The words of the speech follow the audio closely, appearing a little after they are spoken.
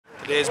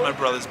Today is my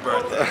brother's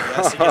birthday.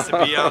 Yes, he gets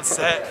to be on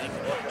set,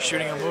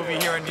 shooting a movie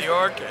here in New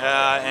York,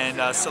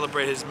 and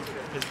celebrate his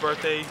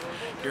birthday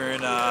here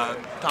in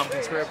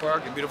Tompkins Square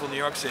Park in beautiful New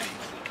York City.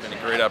 It's been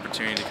a great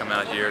opportunity to come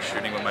out here,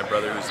 shooting with my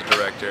brother who's the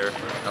director,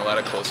 and a lot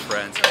of close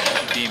friends.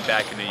 Being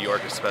back in New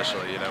York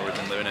especially, you know, we've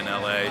been living in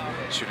LA,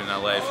 shooting in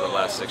LA for the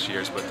last 6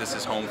 years, but this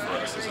is home for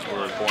us. This is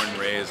where we're born and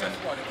raised, and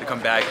to come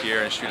back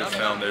here and shoot a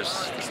film,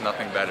 there's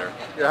nothing better.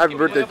 Yeah, happy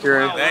birthday,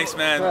 Kieran. Thanks,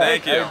 man.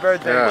 Thank you. Happy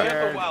birthday, Yeah.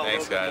 Kieran.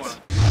 Thanks, guys.